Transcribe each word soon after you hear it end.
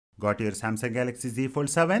Got your Samsung Galaxy Z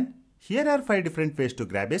Fold 7? Here are 5 different ways to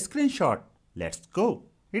grab a screenshot. Let's go.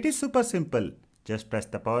 It is super simple. Just press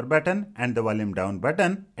the power button and the volume down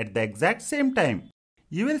button at the exact same time.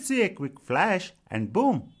 You will see a quick flash and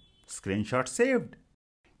boom, screenshot saved.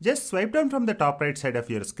 Just swipe down from the top right side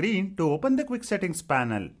of your screen to open the quick settings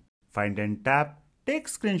panel. Find and tap Take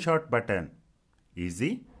Screenshot button.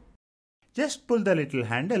 Easy. Just pull the little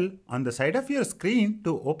handle on the side of your screen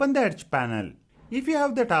to open the Edge panel. If you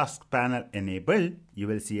have the task panel enabled, you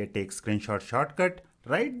will see a Take Screenshot shortcut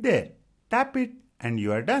right there. Tap it and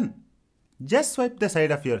you are done. Just swipe the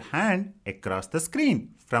side of your hand across the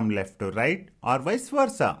screen from left to right or vice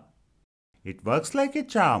versa. It works like a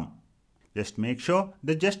charm. Just make sure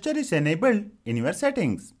the gesture is enabled in your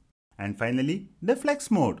settings. And finally, the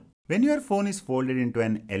flex mode. When your phone is folded into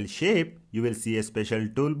an L shape, you will see a special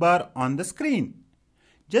toolbar on the screen.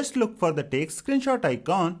 Just look for the Take Screenshot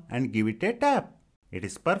icon and give it a tap. It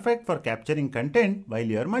is perfect for capturing content while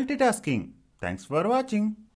you are multitasking. Thanks for watching.